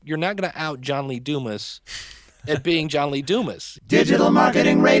you're not going to out John Lee Dumas at being John Lee Dumas.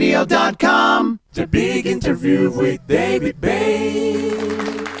 DigitalMarketingRadio.com. The Big Interview with David Bay.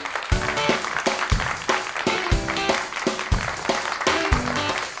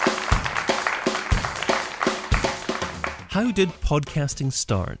 How did podcasting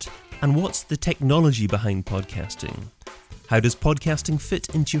start? And what's the technology behind podcasting? How does podcasting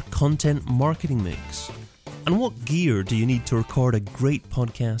fit into your content marketing mix? And what gear do you need to record a great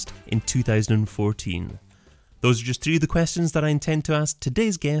podcast in 2014? Those are just three of the questions that I intend to ask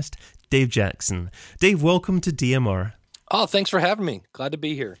today's guest, Dave Jackson. Dave, welcome to DMR. Oh, thanks for having me. Glad to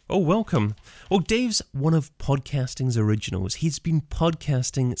be here. Oh, welcome. Well, Dave's one of podcasting's originals. He's been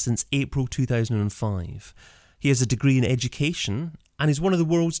podcasting since April 2005. He has a degree in education and is one of the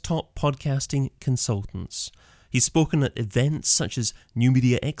world's top podcasting consultants. He's spoken at events such as New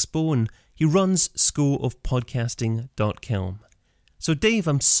Media Expo, and he runs schoolofpodcasting.com. So Dave,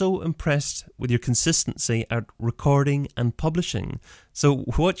 I'm so impressed with your consistency at recording and publishing. So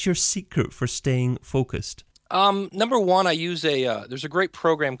what's your secret for staying focused? Number one, I use there's a great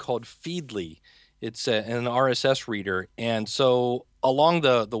program called Feedly. It's an RSS reader. And so along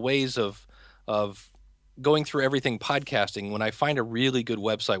the ways of going through everything podcasting, when I find a really good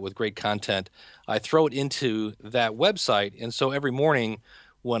website with great content, I throw it into that website. And so every morning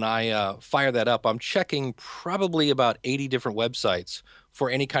when I fire that up, I'm checking probably about 80 different websites for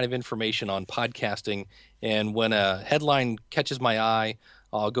any kind of information on podcasting. And when a headline catches my eye,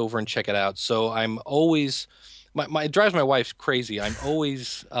 I'll go over and check it out. So I'm always, it drives my wife crazy. I'm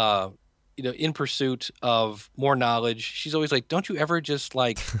always, in pursuit of more knowledge. She's always like, don't you ever just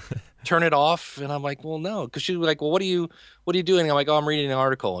turn it off? And I'm like, well, no. Because she's like, well, what are you doing? I'm like, oh, I'm reading an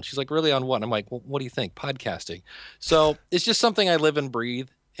article. And she's like, really, on what? And I'm like, well, what do you think? Podcasting. So it's just something I live and breathe.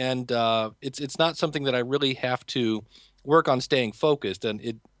 And it's not something that I really have to work on staying focused. And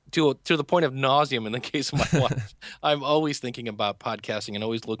it to the point of nauseum in the case of my wife, I'm always thinking about podcasting and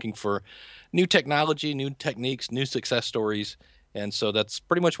always looking for new technology, new techniques, new success stories. And so that's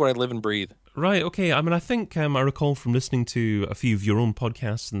pretty much what I live and breathe. Right, okay. I mean, I think I recall from listening to a few of your own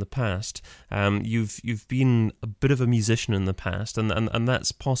podcasts in the past, you've been a bit of a musician in the past, and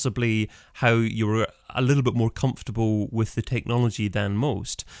that's possibly how you were a little bit more comfortable with the technology than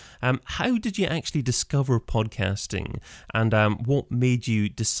most. How did you actually discover podcasting, and what made you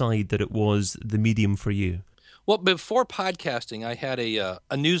decide that it was the medium for you? Well, before podcasting, I had a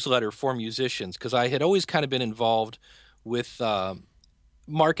newsletter for musicians because I had always kind of been involved with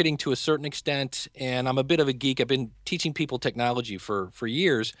marketing to a certain extent, and I'm a bit of a geek. I've been teaching people technology for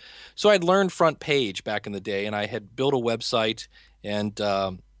years. So I'd learned Front Page back in the day, and I had built a website, and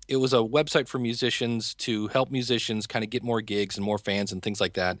it was a website for musicians to help musicians kind of get more gigs and more fans and things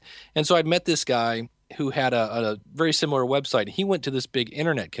like that. And so I'd met this guy who had a very similar website. He went to this big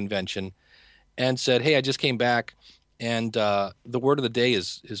internet convention and said, hey, I just came back, and the word of the day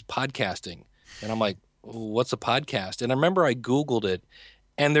is podcasting. And I'm like, what's a podcast? And I remember I Googled it,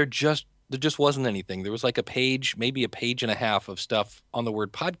 and there just wasn't anything. There was like a page, maybe a page and a half of stuff on the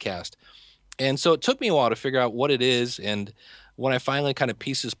word podcast. And so it took me a while to figure out what it is. And when I finally kind of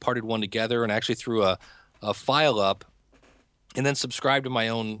pieces parted one together and actually threw a file up and then subscribed to my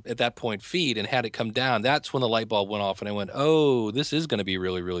own, at that point, feed and had it come down, that's when the light bulb went off and I went, oh, this is going to be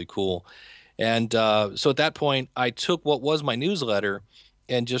really, really cool. And so at that point, I took what was my newsletter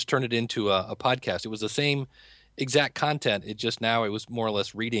and just turned it into a podcast. It was the same exact content. It just now it was more or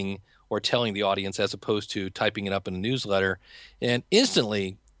less reading or telling the audience as opposed to typing it up in a newsletter, and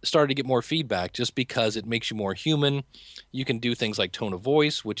instantly started to get more feedback just because it makes you more human. You can do things like tone of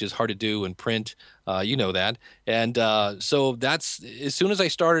voice, which is hard to do in print. You know that. And so that's as soon as I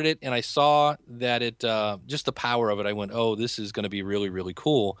started it and I saw that it just the power of it, I went, oh, this is going to be really, really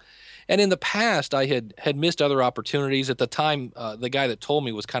cool. And in the past, I had missed other opportunities. At the time, the guy that told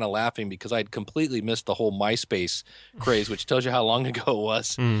me was kind of laughing because I had completely missed the whole MySpace craze, which tells you how long ago it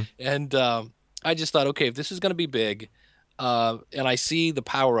was. And I just thought, okay, if this is going to be big and I see the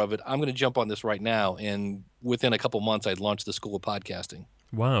power of it, I'm going to jump on this right now. And within a couple months, I'd launched the School of Podcasting.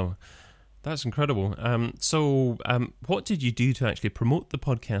 Wow. That's incredible. So what did you do to actually promote the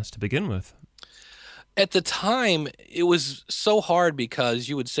podcast to begin with? At the time, it was so hard because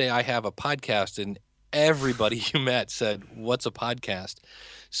you would say, I have a podcast, and everybody you met said, what's a podcast?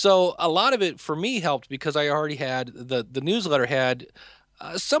 So a lot of it for me helped because I already had the newsletter had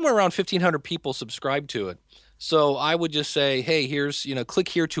somewhere around 1,500 people subscribed to it. So I would just say, hey, here's, click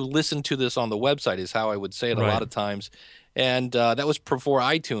here to listen to this on the website is how I would say it a lot of times. And that was before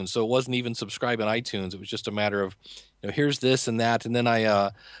iTunes. So it wasn't even subscribe on iTunes. It was just a matter of, here's this and that. And then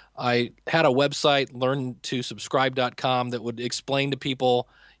I had a website, learntosubscribe.com, that would explain to people,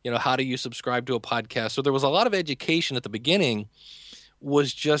 how do you subscribe to a podcast? So there was a lot of education at the beginning,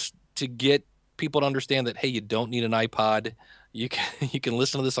 was just to get people to understand that, hey, you don't need an iPod. You can you can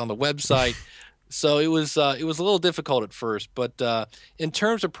listen to this on the website. So it was a little difficult at first, but in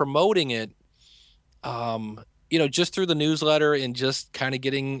terms of promoting it, just through the newsletter and just kind of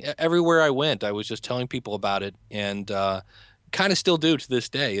getting everywhere I went, I was just telling people about it, and kind of still do to this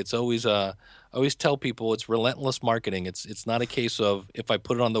day. It's always I always tell people it's relentless marketing. It's not a case of if I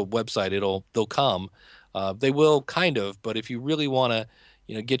put it on the website, they'll come. They will kind of, but if you really want to,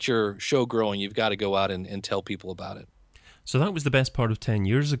 get your show growing, you've got to go out and tell people about it. So that was the best part of 10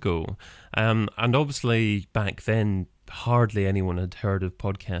 years ago. And obviously back then, hardly anyone had heard of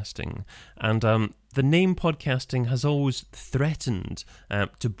podcasting. And the name podcasting has always threatened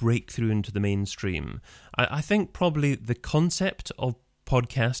to break through into the mainstream. I think probably the concept of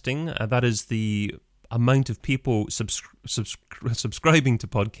podcasting, that is the amount of people subscribing to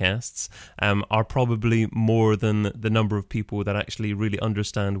podcasts, are probably more than the number of people that actually really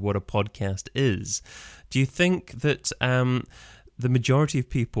understand what a podcast is. Do you think that the majority of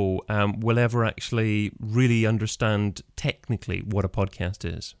people will ever actually really understand technically what a podcast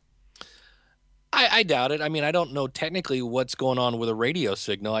is? I doubt it. I mean, I don't know technically what's going on with a radio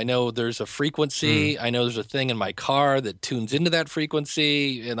signal. I know there's a frequency. I know there's a thing in my car that tunes into that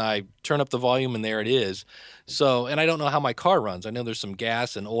frequency, and I turn up the volume, and there it is. So, and I don't know how my car runs. I know there's some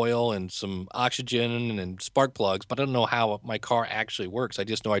gas and oil and some oxygen and spark plugs, but I don't know how my car actually works. I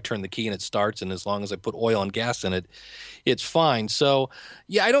just know I turn the key and it starts, and as long as I put oil and gas in it, it's fine. So,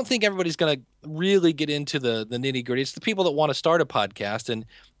 yeah, I don't think everybody's going to really get into the nitty gritty. It's the people that want to start a podcast, and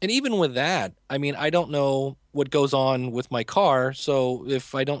even with that, I mean, I don't know what goes on with my car. So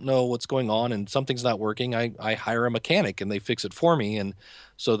if I don't know what's going on and something's not working, I hire a mechanic and they fix it for me. And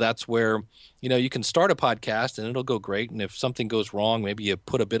so that's where, you can start a podcast and it'll go great. And if something goes wrong, maybe you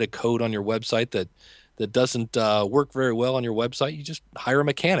put a bit of code on your website that doesn't work very well on your website, you just hire a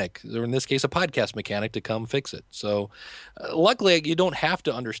mechanic, or in this case, a podcast mechanic, to come fix it. So luckily, you don't have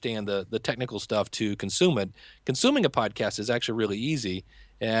to understand the technical stuff to consume it. Consuming a podcast is actually really easy,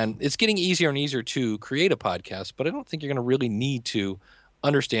 and it's getting easier and easier to create a podcast, but I don't think you're going to really need to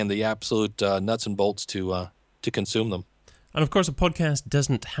understand the absolute nuts and bolts to consume them. And of course, a podcast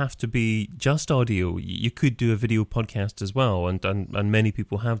doesn't have to be just audio. You could do a video podcast as well, and many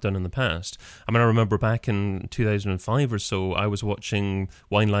people have done in the past. I mean, I remember back in 2005 or so, I was watching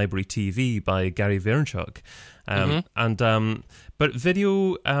Wine Library TV by Gary Vaynerchuk. But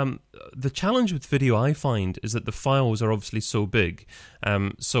video, the challenge with video, I find, is that the files are obviously so big.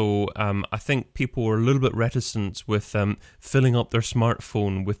 So I think people are a little bit reticent with filling up their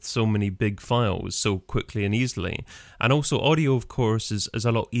smartphone with so many big files so quickly and easily. And also audio, of course, is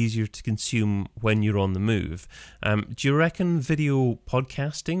a lot easier to consume when you're on the move. Do you reckon video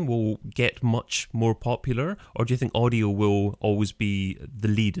podcasting will get much more popular, or do you think audio will always be the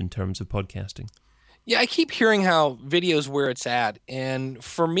lead in terms of podcasting? Yeah, I keep hearing how video is where it's at, and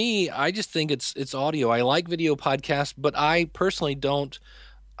for me, I just think it's audio. I like video podcasts, but I personally don't.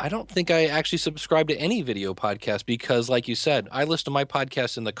 I don't think I actually subscribe to any video podcast because, like you said, I listen to my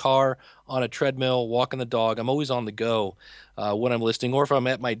podcast in the car, on a treadmill, walking the dog. I'm always on the go when I'm listening, or if I'm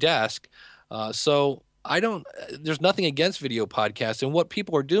at my desk. So I don't. There's nothing against video podcasts, and what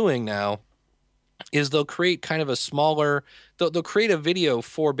people are doing now is they'll create kind of a smaller. They'll create a video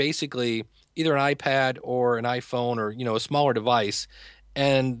for basically either an iPad or an iPhone, or a smaller device,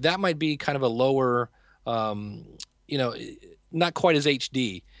 and that might be kind of a lower, not quite as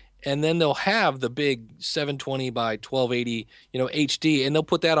HD. And then they'll have the big 720 by 1280, HD, and they'll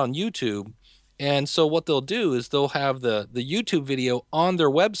put that on YouTube. And so what they'll do is they'll have the YouTube video on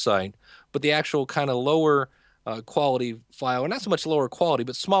their website, but the actual kind of lower quality file, or not so much lower quality,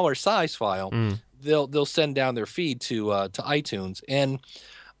 but smaller size file, they'll send down their feed to iTunes. And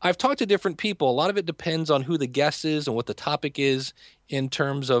I've talked to different people. A lot of it depends on who the guest is and what the topic is in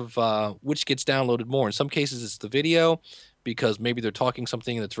terms of which gets downloaded more. In some cases, it's the video because maybe they're talking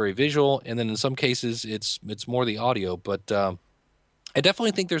something that's very visual, and then in some cases, it's more the audio. But I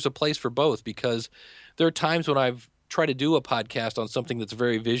definitely think there's a place for both, because there are times when I've tried to do a podcast on something that's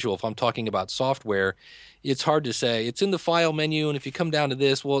very visual. If I'm talking about software, it's hard to say it's in the file menu, and if you come down to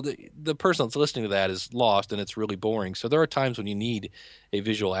this, well, the person that's listening to that is lost, and it's really boring. So there are times when you need a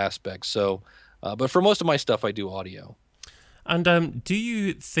visual aspect. So, but for most of my stuff, I do audio. And do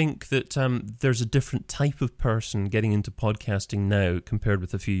you think that there's a different type of person getting into podcasting now compared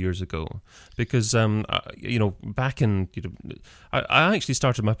with a few years ago? Because back in I actually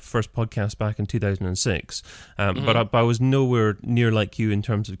started my first podcast back in 2006, but I was nowhere near like you in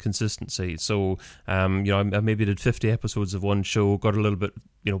terms of consistency. So I maybe did 50 episodes of one show, got a little bit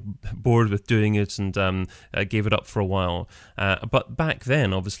bored with doing it, and gave it up for a while. But back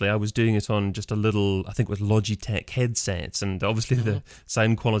then, obviously, I was doing it on just a little, I think, with Logitech headsets, and obviously the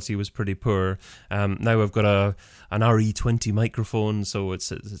sound quality was pretty poor. Now I've got an RE20 microphone, so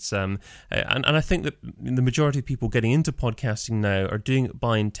it's and I think that the majority of people getting into podcasting now are doing it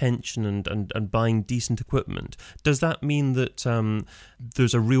by intention and buying decent equipment. Does that mean that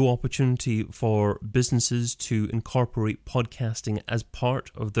there's a real opportunity for businesses to incorporate podcasting as part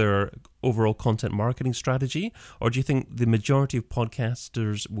of their overall content marketing strategy, or do you think the majority of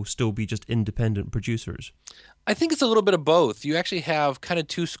podcasters will still be just independent producers? I think it's a little bit of both. You actually have kind of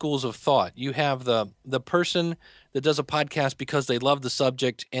two schools of thought. You have the person that does a podcast because they love the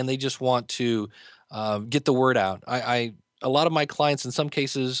subject and they just want to get the word out. A lot of my clients in some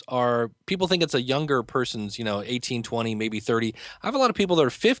cases are people think it's a younger person's, 18, 20, maybe 30. I have a lot of people that are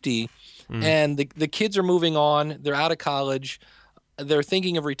 50 and the kids are moving on. They're out of college. They're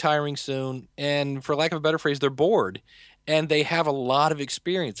thinking of retiring soon. And for lack of a better phrase, they're bored and they have a lot of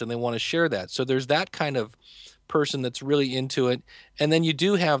experience and they want to share that. So there's that kind of person that's really into it. And then you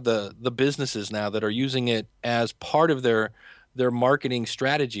do have the businesses now that are using it as part of their marketing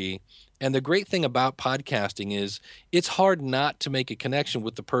strategy. And the great thing about podcasting is it's hard not to make a connection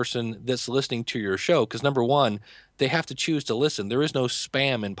with the person that's listening to your show because, number one, they have to choose to listen. There is no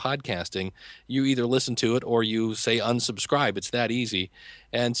spam in podcasting. You either listen to it or you say unsubscribe. It's that easy.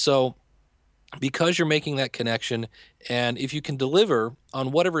 And so because you're making that connection, and if you can deliver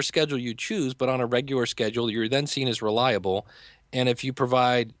on whatever schedule you choose, but on a regular schedule, you're then seen as reliable. And if you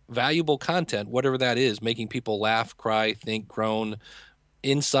provide valuable content, whatever that is, making people laugh, cry, think, groan,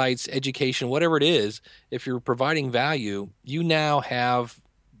 insights, education, whatever it is, if you're providing value, you now have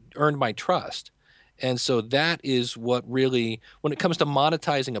earned my trust. And so that is what really, when it comes to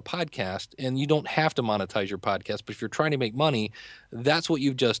monetizing a podcast, and you don't have to monetize your podcast, but if you're trying to make money, that's what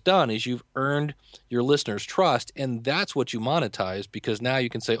you've just done is you've earned your listeners' trust, and that's what you monetize because now you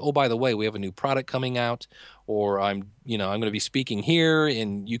can say, oh, by the way, we have a new product coming out, or I'm going to be speaking here,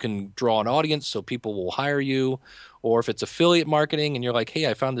 and you can draw an audience so people will hire you. Or if it's affiliate marketing and you're like, hey,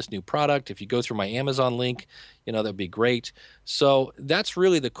 I found this new product. If you go through my Amazon link, that'd be great. So that's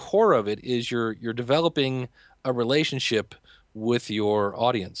really the core of it is you're developing a relationship with your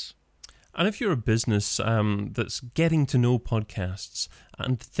audience. And if you're a business that's getting to know podcasts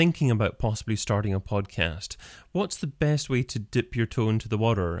and thinking about possibly starting a podcast, what's the best way to dip your toe into the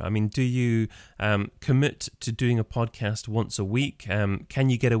water? I mean, do you commit to doing a podcast once a week? Can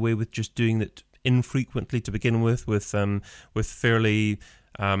you get away with just doing it infrequently to begin with fairly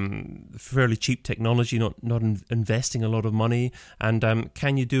cheap technology, not investing a lot of money, and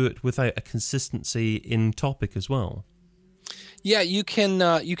can you do it without a consistency in topic as well? Yeah, you can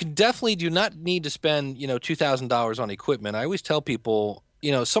definitely do not need to spend $2,000 on equipment. I always tell people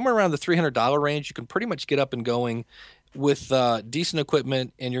somewhere around the $300 range you can pretty much get up and going with decent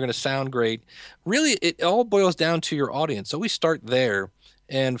equipment and you're going to sound great. Really, it all boils down to your audience. Always start there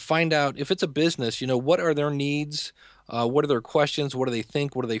and find out if it's a business, what are their needs, what are their questions, what do they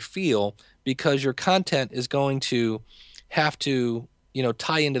think, what do they feel, because your content is going to have to,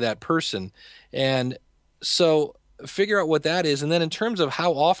 tie into that person. And so figure out what that is. And then in terms of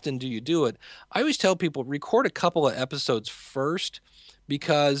how often do you do it, I always tell people record a couple of episodes first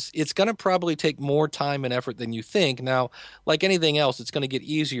because it's going to probably take more time and effort than you think. Now, like anything else, it's going to get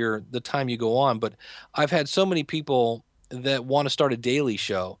easier the time you go on. But I've had so many people that want to start a daily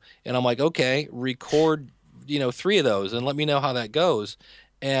show. And I'm like, okay, record, 3 of those and let me know how that goes.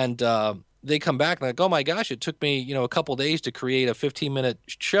 And they come back and like, oh my gosh, it took me, a couple days to create a 15-minute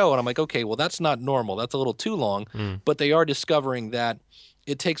show. And I'm like, okay, well, that's not normal. That's a little too long. But they are discovering that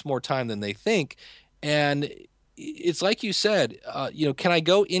it takes more time than they think. And it's like you said, can I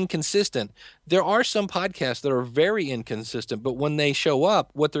go inconsistent? There are some podcasts that are very inconsistent, but when they show up,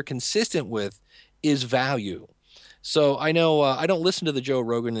 what they're consistent with is value. So I know I don't listen to the Joe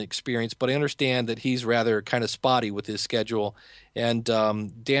Rogan Experience, but I understand that he's rather kind of spotty with his schedule. And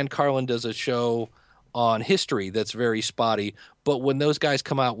Dan Carlin does a show on history that's very spotty. But when those guys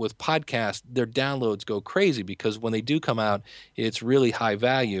come out with podcasts, their downloads go crazy because when they do come out, it's really high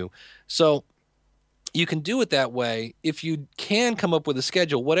value. So you can do it that way if you can come up with a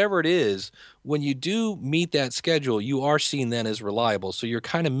schedule, whatever it is. When you do meet that schedule, you are seen then as reliable. So you're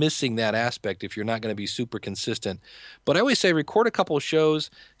kind of missing that aspect if you're not going to be super consistent. But I always say record a couple of shows,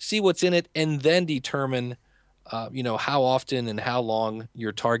 see what's in it, and then determine, how often and how long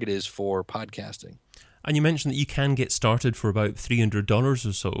your target is for podcasting. And you mentioned that you can get started for about $300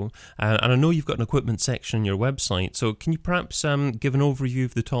 or so. And I know you've got an equipment section on your website. So can you perhaps give an overview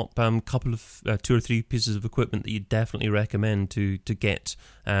of the top couple of 2 or 3 pieces of equipment that you definitely recommend to get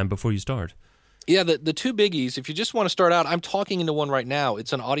before you start? Yeah, the 2 biggies, if you just want to start out, I'm talking into one right now.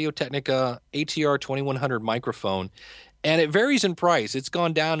 It's an Audio-Technica ATR 2100 microphone. And it varies in price. It's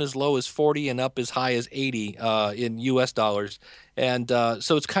gone down as low as 40 and up as high as 80 in U.S. dollars. And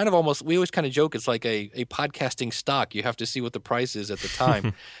so it's kind of almost, we always kind of joke, it's like a podcasting stock. You have to see what the price is at the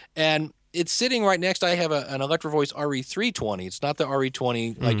time. And it's sitting right next. I have an Electro Voice RE320. It's not the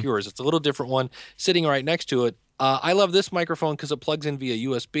RE20 like yours. It's a little different one sitting right next to it. I love this microphone because it plugs in via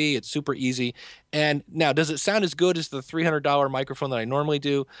USB. It's super easy. And now, does it sound as good as the $300 microphone that I normally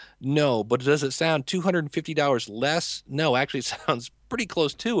do? No. But does it sound $250 less? No. Actually, it sounds pretty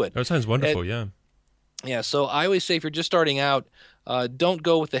close to it. That sounds wonderful, yeah. Yeah, so I always say if you're just starting out, don't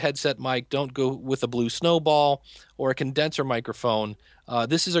go with the headset mic. Don't go with a Blue Snowball or a condenser microphone.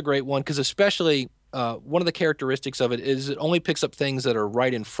 This is a great one because especially one of the characteristics of it is it only picks up things that are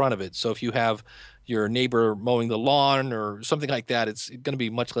right in front of it. So if you have your neighbor mowing the lawn or something like that, it's going to be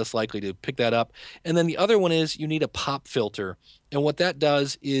much less likely to pick that up. And then the other one is you need a pop filter. And what that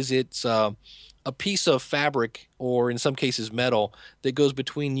does is it's a piece of fabric, or in some cases metal, that goes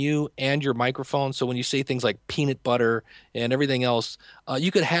between you and your microphone. So when you say things like peanut butter and everything else,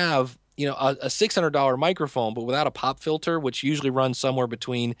 you could have a $600 microphone, but without a pop filter, which usually runs somewhere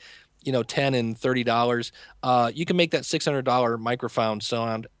between $10 and $30. You can make that $600 microphone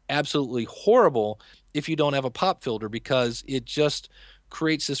sound absolutely horrible if you don't have a pop filter, because it just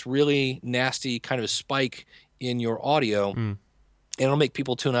creates this really nasty kind of spike in your audio. And it'll make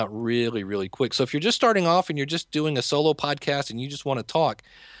people tune out really, really quick. So if you're just starting off and you're just doing a solo podcast and you just want to talk,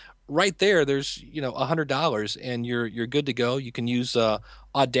 right there's $100 and you're good to go. You can use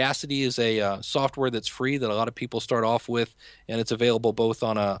Audacity as a software that's free that a lot of people start off with, and it's available both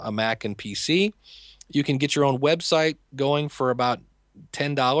on a Mac and PC. You can get your own website going for about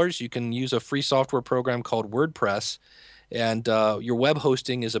 $10. You can use a free software program called WordPress, and your web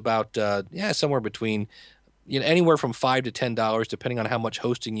hosting is about somewhere between anywhere from $5 to $10, depending on how much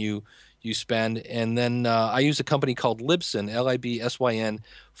hosting you spend. And then I use a company called Libsyn, Libsyn,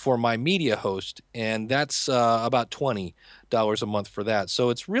 for my media host, and that's about $20 a month for that. So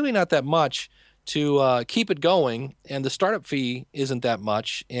it's really not that much to keep it going, and the startup fee isn't that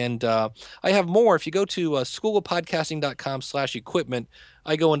much. And I have more. If you go to schoolofpodcasting.com/equipment,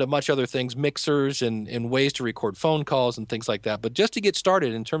 I go into much other things, mixers and ways to record phone calls and things like that. But just to get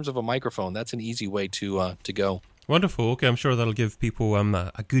started in terms of a microphone, that's an easy way to go. Wonderful. Okay, I'm sure that'll give people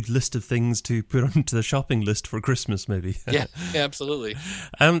a good list of things to put onto the shopping list for Christmas, maybe. Yeah, absolutely.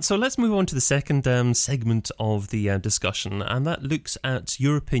 So let's move on to the second segment of the discussion, and that looks at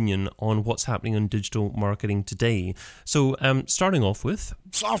your opinion on what's happening in digital marketing today. So starting off with...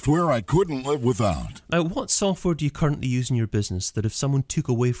 software I couldn't live without. What software do you currently use in your business that if someone took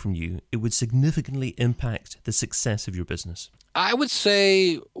away from you, it would significantly impact the success of your business? I would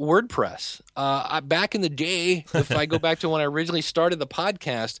say WordPress. Back in the day, if I go back to when I originally started the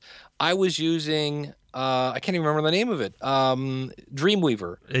podcast, I was using, I can't even remember the name of it,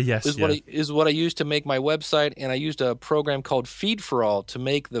 Dreamweaver. Yes, is what I used to make my website, and I used a program called Feed4All to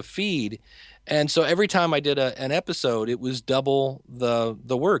make the feed. And so every time I did an episode, it was double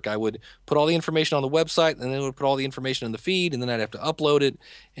the work. I would put all the information on the website, and then I would put all the information in the feed, and then I'd have to upload it.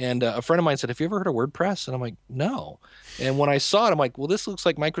 And a friend of mine said, "Have you ever heard of WordPress?" And I'm like, "No." And when I saw it, I'm like, "Well, this looks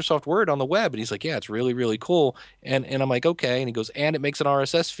like Microsoft Word on the web." And he's like, "Yeah, it's really, really cool." And I'm like, "Okay." And he goes, "And it makes an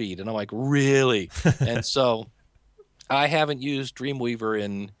RSS feed." And I'm like, "Really?" And so I haven't used Dreamweaver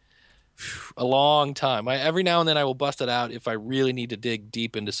in a long time. Every now and then I will bust it out if I really need to dig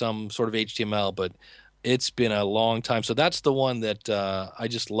deep into some sort of HTML, but it's been a long time. So that's the one that I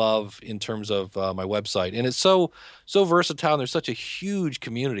just love in terms of my website. And it's so versatile, and there's such a huge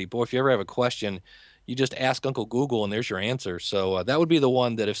community. Boy, if you ever have a question, you just ask Uncle Google and there's your answer. So that would be the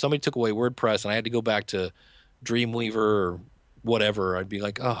one that if somebody took away WordPress and I had to go back to Dreamweaver or whatever, I'd be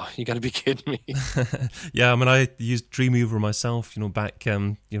like, "Oh, you got to be kidding me." Yeah, I mean, I used Dreamweaver myself, back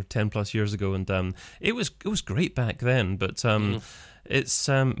 10 plus years ago, and it was great back then, but it's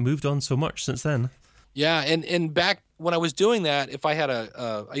moved on so much since then. Yeah, and back when I was doing that, if I had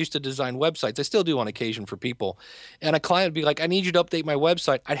I used to design websites. I still do on occasion for people, and a client would be like, "I need you to update my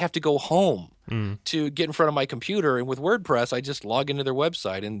website." I'd have to go home to get in front of my computer, and with WordPress, I just log into their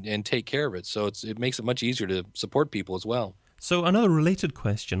website and take care of it. So it makes it much easier to support people as well. So another related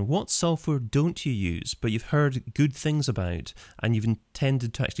question, what software don't you use, but you've heard good things about, and you've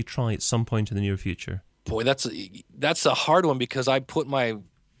intended to actually try at some point in the near future? Boy, that's a hard one because I put my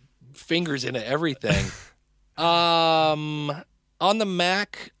fingers into everything. On the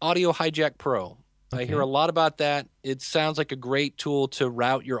Mac, Audio Hijack Pro. Okay. I hear a lot about that. It sounds like a great tool to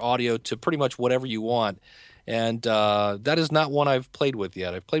route your audio to pretty much whatever you want. And that is not one I've played with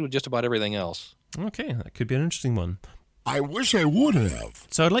yet. I've played with just about everything else. Okay, that could be an interesting one. I wish I would have.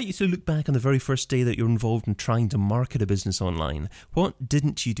 So I'd like you to look back on the very first day that you're involved in trying to market a business online. What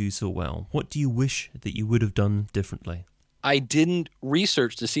didn't you do so well? What do you wish that you would have done differently? I didn't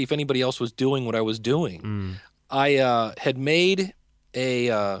research to see if anybody else was doing what I was doing. I had made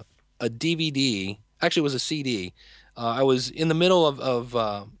a DVD. Actually, it was a CD. I was in the middle of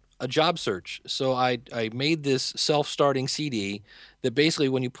a job search, so I made this self-starting CD that basically,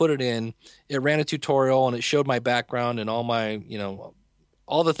 when you put it in, it ran a tutorial and it showed my background and all my,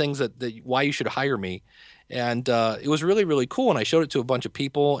 all the things that why you should hire me. And it was really, really cool. And I showed it to a bunch of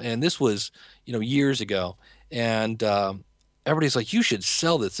people. And this was, years ago. And everybody's like, "You should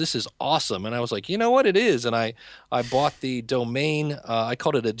sell this. This is awesome." And I was like, "You know what? It is." And I bought the domain. I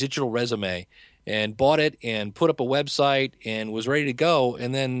called it a digital resume, and bought it and put up a website and was ready to go.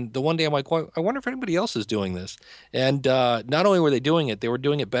 And then the one day I'm like, well, I wonder if anybody else is doing this. And not only were they doing it, they were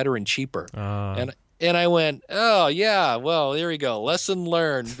doing it better and cheaper. And I went, oh, yeah, well, there we go. Lesson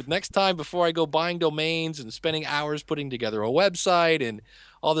learned. But next time, before I go buying domains and spending hours putting together a website and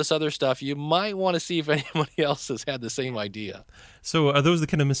all this other stuff, you might want to see if anybody else has had the same idea. So are those the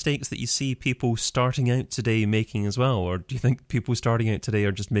kind of mistakes that you see people starting out today making as well? Or do you think people starting out today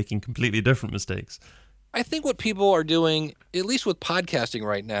are just making completely different mistakes? I think what people are doing, at least with podcasting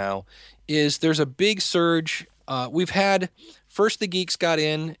right now, is there's a big surge. We've had, first the geeks got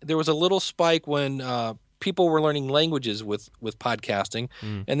in. There was a little spike when people were learning languages with podcasting.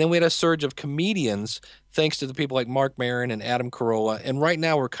 And then we had a surge of comedians, thanks to the people like Mark Maron and Adam Carolla. And right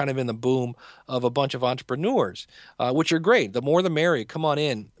now we're kind of in the boom of a bunch of entrepreneurs, which are great. The more the merrier. Come on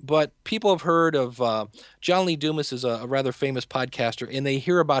in. But people have heard of John Lee Dumas is a rather famous podcaster, and they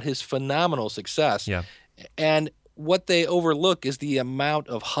hear about his phenomenal success. Yeah. And what they overlook is the amount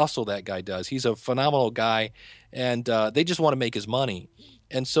of hustle that guy does. He's a phenomenal guy, and they just want to make his money.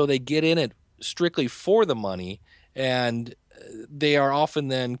 And so they get in it strictly for the money, and they are often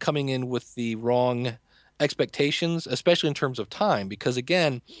then coming in with the wrong expectations, especially in terms of time, because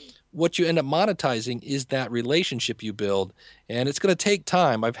again, what you end up monetizing is that relationship you build, and it's going to take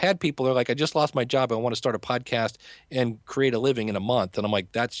time. I've had people that are like, I just lost my job, I want to start a podcast and create a living in a month, and I'm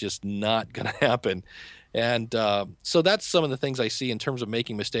like, that's just not going to happen. And so that's some of the things I see in terms of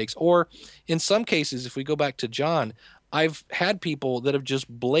making mistakes. Or in some cases, if we go back to John, I've had people that have just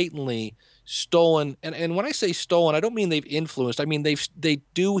blatantly stolen, and when I say stolen, I don't mean they've influenced. I mean they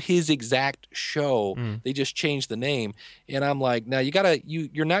do his exact show. They just change the name, and I'm like, now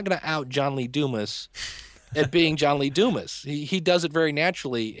you're not gonna out John Lee Dumas at being John Lee Dumas. He does it very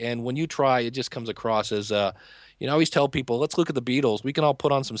naturally, and when you try, it just comes across as I always tell people, let's look at the Beatles. We can all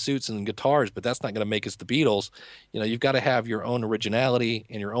put on some suits and guitars, but that's not going to make us the Beatles. You've got to have your own originality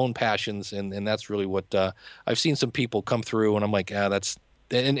and your own passions, and that's really what I've seen some people come through, and I'm like, that's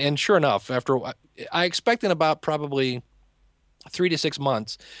and sure enough, after I expect in about probably 3 to 6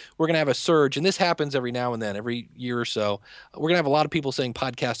 months, we're going to have a surge, and this happens every now and then, every year or so. We're going to have a lot of people saying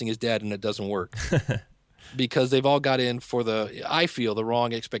podcasting is dead and it doesn't work. Because they've all got in for I feel, the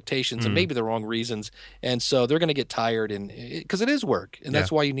wrong expectations and maybe the wrong reasons. And so they're going to get tired, and because it is work, and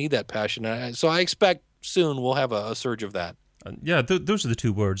that's why you need that passion. So I expect soon we'll have a surge of that. Those are the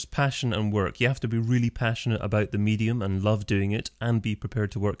two words, passion and work. You have to be really passionate about the medium and love doing it, and be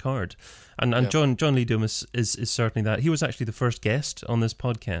prepared to work hard. And John Lee Dumas is certainly that. He was actually the first guest on this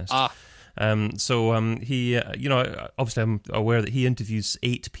podcast. He, obviously I'm aware that he interviews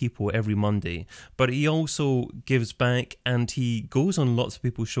 8 people every Monday, but he also gives back, and he goes on lots of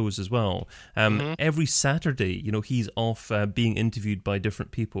people's shows as well. Every Saturday, he's off being interviewed by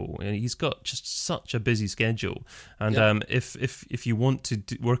different people, and he's got just such a busy schedule. And if you want to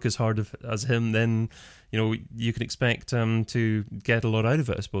work as hard as him, then you can expect to get a lot out of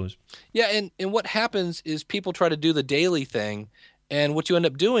it, I suppose. Yeah, and what happens is people try to do the daily thing, And what you end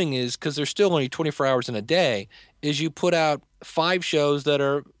up doing is, because there's still only 24 hours in a day, is you put out 5 shows that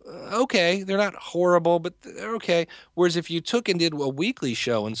are okay. They're not horrible, but they're okay. Whereas if you took and did a weekly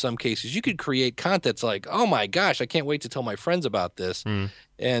show, in some cases, you could create content that's like, oh my gosh, I can't wait to tell my friends about this.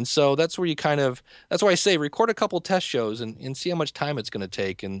 And so that's where that's why I say record a couple test shows and see how much time it's going to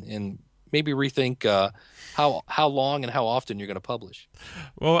take, and maybe rethink how long and how often you're going to publish.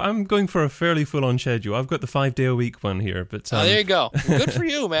 Well, I'm going for a fairly full-on schedule. I've got the 5-day-a-week one here, but there you go. Good for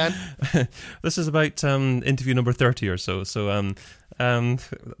you, man. This is about interview number 30 or so. So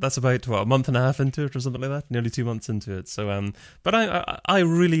that's about a month and a half into it or something like that, nearly 2 months into it. So, but I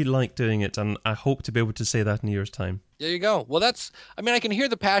really like doing it, and I hope to be able to say that in a year's time. There you go. Well, I can hear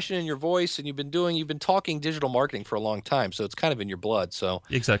the passion in your voice, and you've been talking digital marketing for a long time, so it's kind of in your blood. So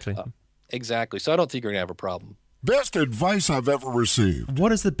exactly. Exactly. So I don't think you're going to have a problem. Best advice I've ever received.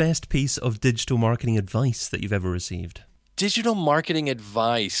 What is the best piece of digital marketing advice that you've ever received? Digital marketing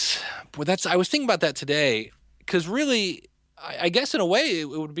advice. Well, I was thinking about that today, because really, I guess in a way it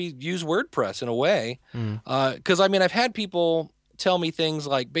would be use WordPress in a way. Because I've had people tell me things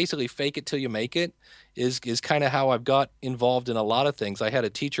like basically fake it till you make it is kind of how I've got involved in a lot of things. I had a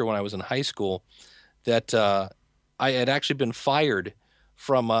teacher when I was in high school that I had actually been fired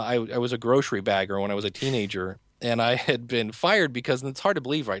from I was a grocery bagger when I was a teenager, and I had been fired because, and it's hard to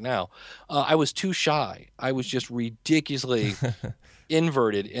believe right now, I was too shy. I was just ridiculously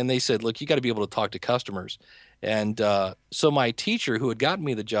inverted, and they said, look, you got to be able to talk to customers. And so my teacher, who had gotten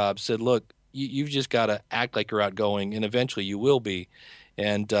me the job, said, look, you've just got to act like you're outgoing, and eventually you will be.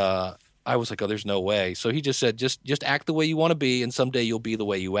 And I was like, oh, there's no way. So he just said, just act the way you want to be, and someday you'll be the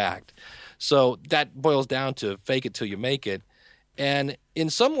way you act. So that boils down to fake it till you make it. And in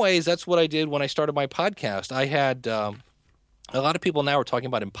some ways, that's what I did when I started my podcast. I had a lot of people now are talking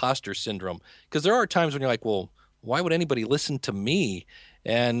about imposter syndrome, because there are times when you're like, well, why would anybody listen to me?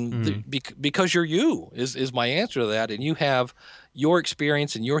 And because you're you is my answer to that. And you have your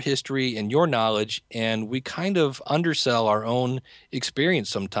experience and your history and your knowledge, and we kind of undersell our own experience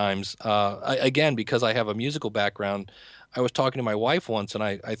sometimes. Again, because I have a musical background, I was talking to my wife once, and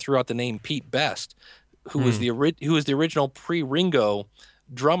I threw out the name Pete Best, who was the original pre-Ringo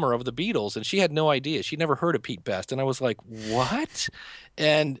drummer of the Beatles, and she had no idea. She'd never heard of Pete Best, and I was like, what?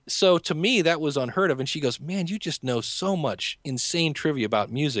 And so to me, that was unheard of. And she goes, man, you just know so much insane trivia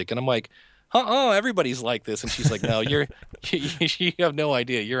about music. And I'm like, everybody's like this. And she's like, no, you have no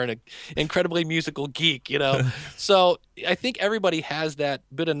idea. You're an incredibly musical geek, So I think everybody has that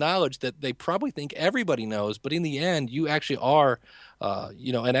bit of knowledge that they probably think everybody knows, but in the end, you actually are,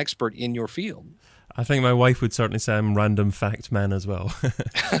 an expert in your field. I think my wife would certainly say I'm random fact man as well.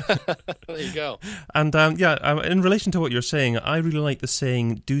 There you go. And in relation to what you're saying, I really like the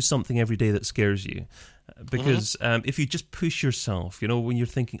saying, do something every day that scares you. Because if you just push yourself, when you're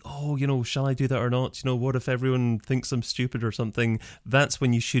thinking, shall I do that or not? What if everyone thinks I'm stupid or something? That's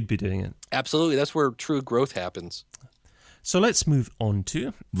when you should be doing it. Absolutely. That's where true growth happens. So let's move on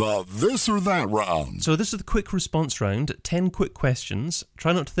to the this or that round. So this is the quick response round. 10 quick questions.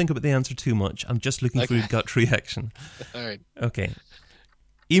 Try not to think about the answer too much. I'm just looking for your gut reaction. All right. Okay.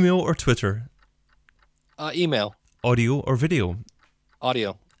 Email or Twitter? Email. Audio or video?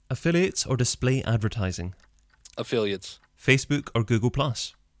 Audio. Affiliates or display advertising? Affiliates. Facebook or Google+?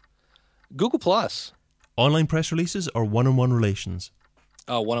 Google+. Online press releases or one-on-one relations?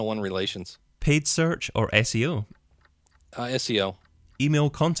 One-on-one relations. Paid search or SEO? SEO. Email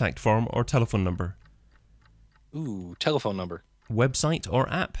contact form or telephone number? Telephone number. Website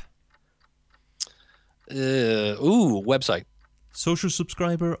or app? Website. Social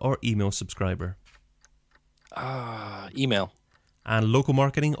subscriber or email subscriber? Email. And local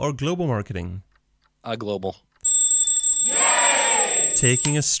marketing or global marketing? Global. Yay!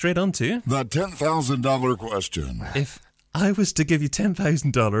 Taking us straight on to the $10,000 question. If I was to give you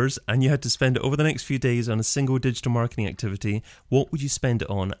 $10,000 and you had to spend it over the next few days on a single digital marketing activity, what would you spend it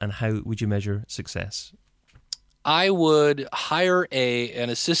on, and how would you measure success? I would hire an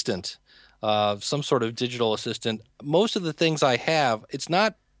assistant, some sort of digital assistant. Most of the things I have, it's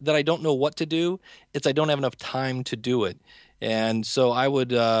not that I don't know what to do, it's I don't have enough time to do it. And so I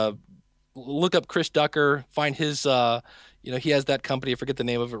would look up Chris Ducker, find his he has that company. I forget the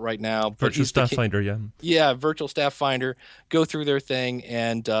name of it right now. Virtual Staff Finder, yeah. Yeah, Virtual Staff Finder. Go through their thing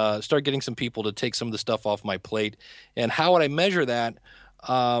and start getting some people to take some of the stuff off my plate. And how would I measure that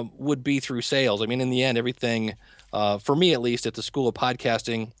would be through sales. I mean, in the end, everything, for me at least, at the School of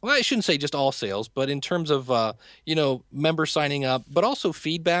Podcasting, well, I shouldn't say just all sales, but in terms of, members signing up, but also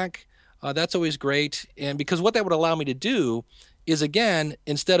feedback, that's always great. And because what that would allow me to do is, again,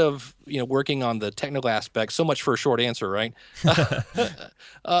 instead of working on the technical aspect, so much for a short answer, right?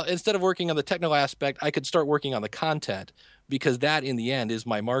 Instead of working on the technical aspect, I could start working on the content, because that in the end is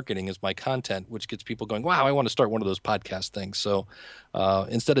my marketing, is my content, which gets people going, wow, I want to start one of those podcast things. So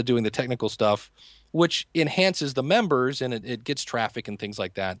instead of doing the technical stuff, which enhances the members and it gets traffic and things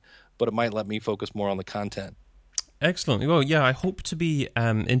like that, but it might let me focus more on the content. Excellent. Well, yeah, I hope to be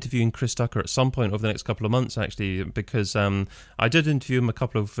interviewing Chris Ducker at some point over the next couple of months, actually, because I did interview him a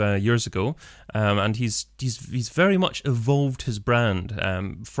couple of years ago, and he's very much evolved his brand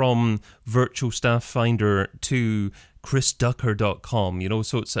from Virtual Staff Finder to chrisducker.com,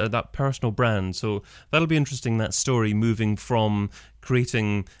 so it's that personal brand. So that'll be interesting, that story, moving from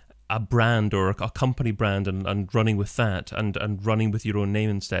creating a brand or a company brand and running with that and running with your own name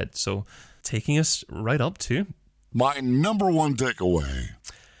instead. So taking us right up to my number one takeaway.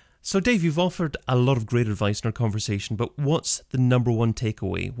 So, Dave, you've offered a lot of great advice in our conversation, but what's the number one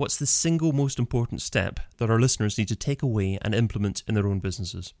takeaway? What's the single most important step that our listeners need to take away and implement in their own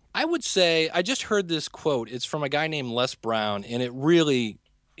businesses? I would say, I just heard this quote. It's from a guy named Les Brown, and it really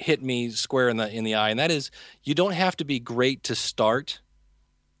hit me square in the eye, and that is, you don't have to be great to start,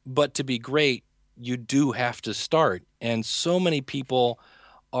 but to be great, you do have to start. And so many people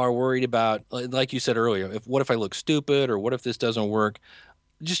are worried about, like you said earlier, what if I look stupid, or what if this doesn't work?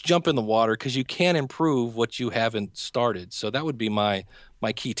 Just jump in the water, because you can't improve what you haven't started. So that would be my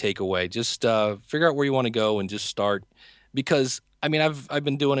key takeaway. Just figure out where you want to go and just start. Because I've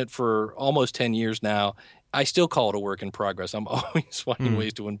been doing it for almost 10 years now. I still call it a work in progress. I'm always finding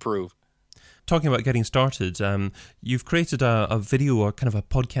ways to improve. Talking about getting started, you've created a video, or kind of a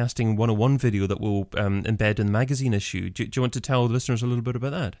podcasting 101 video that we'll embed in the magazine issue. Do you want to tell listeners a little bit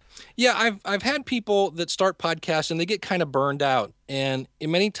about that? Yeah, I've had people that start podcasts and they get kind of burned out. And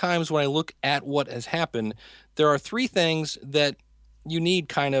many times when I look at what has happened, there are three things that you need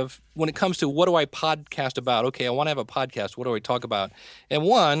kind of when it comes to what do I podcast about? Okay, I want to have a podcast. What do I talk about? And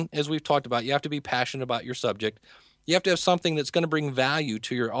one, as we've talked about, you have to be passionate about your subject. You have to have something that's going to bring value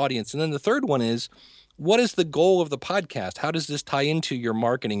to your audience. And then the third one is, what is the goal of the podcast? How does this tie into your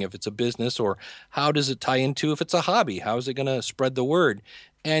marketing if it's a business, or how does it tie into if it's a hobby? How is it going to spread the word?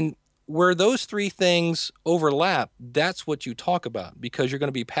 And where those three things overlap, that's what you talk about, because you're going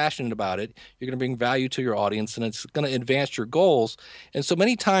to be passionate about it. You're going to bring value to your audience, and it's going to advance your goals. And so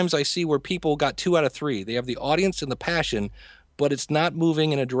many times I see where people got 2 out of 3. They have the audience and the passion, but it's not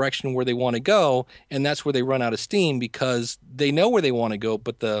moving in a direction where they want to go, and that's where they run out of steam, because they know where they want to go,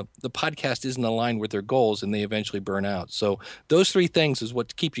 but the podcast isn't aligned with their goals, and they eventually burn out. So those three things is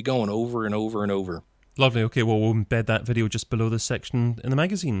what keep you going over and over and over. Lovely. Okay, well, we'll embed that video just below this section in the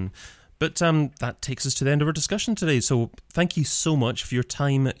magazine. But that takes us to the end of our discussion today. So thank you so much for your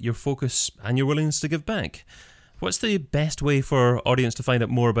time, your focus, and your willingness to give back. What's the best way for our audience to find out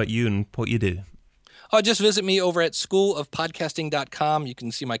more about you and what you do? Just visit me over at schoolofpodcasting.com. You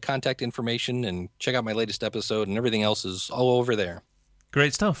can see my contact information and check out my latest episode, and everything else is all over there.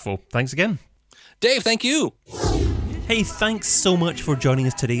 Great stuff. Well, thanks again. Dave, thank you. Hey, thanks so much for joining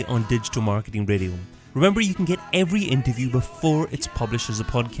us today on Digital Marketing Radio. Remember, you can get every interview before it's published as a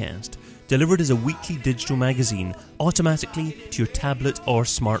podcast, delivered as a weekly digital magazine automatically to your tablet or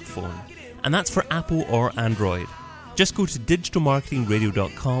smartphone. And that's for Apple or Android. Just go to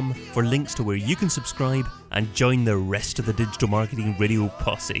digitalmarketingradio.com for links to where you can subscribe and join the rest of the Digital Marketing Radio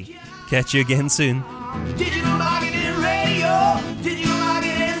posse. Catch you again soon. Digital Marketing Radio.